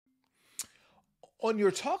On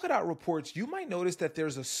your Talkadot reports, you might notice that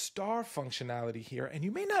there's a star functionality here, and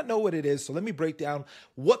you may not know what it is. So let me break down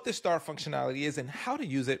what the star functionality is and how to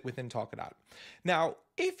use it within Talkadot. Now,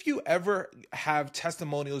 if you ever have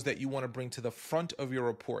testimonials that you want to bring to the front of your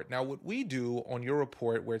report, now what we do on your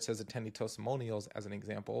report where it says attendee testimonials as an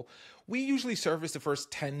example, we usually service the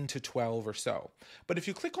first 10 to 12 or so. But if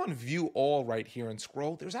you click on view all right here and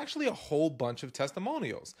scroll, there's actually a whole bunch of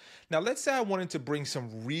testimonials. Now, let's say I wanted to bring some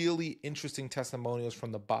really interesting testimonials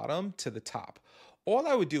from the bottom to the top. All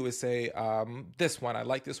I would do is say, this one, I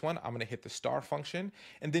like this one. I'm going to hit the star function,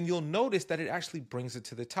 and then you'll notice that it actually brings it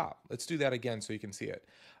to the top. Let's do that again so you can see it.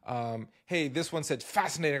 Hey, this one said,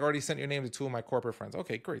 fascinating. I already sent your name to 2 of my corporate friends.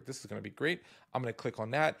 Okay, great. This is going to be great. I'm going to click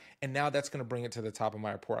on that, and now that's going to bring it to the top of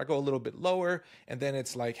my report. I go a little bit lower, and then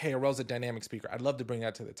it's like, hey, Arel's a dynamic speaker. I'd love to bring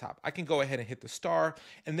that to the top. I can go ahead and hit the star,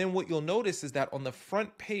 and then what you'll notice is that on the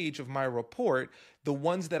front page of my report, the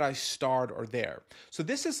ones that I starred are there. So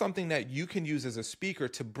this is something that you can use as a speaker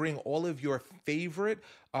to bring all of your favorite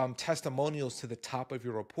testimonials to the top of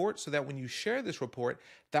your report so that when you share this report,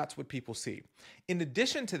 that's what people see. In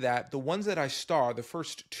addition to that, the ones that I star, the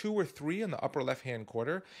first 2 or 3 in the upper left-hand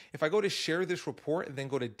corner, if I go to share this report and then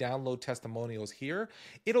go to download testimonials here,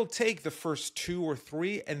 it'll take the first 2 or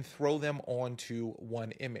 3 and throw them onto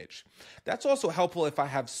one image. That's also helpful if I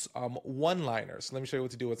have one-liners. Let me show you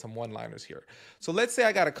what to do with some one-liners here. So let's say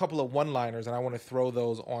I got a couple of one-liners and I want to throw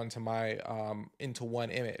those onto my into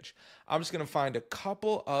one image. I'm just going to find a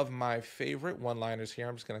couple of my favorite one-liners here.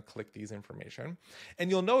 I'm just going to click these information.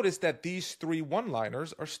 And you'll notice that these 3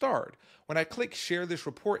 one-liners are starred. When I click share this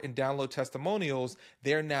report and download testimonials,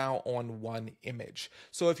 they're now on one image.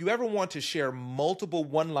 So if you ever want to share multiple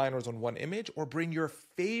one-liners on one image or bring your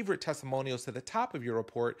favorite testimonials to the top of your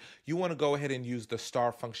report, you want to go ahead and use the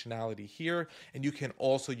star functionality here. And you can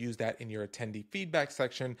also use that in your attendee feedback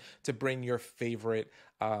section to bring your favorite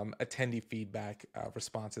attendee feedback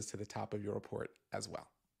responses to the top of your report as well.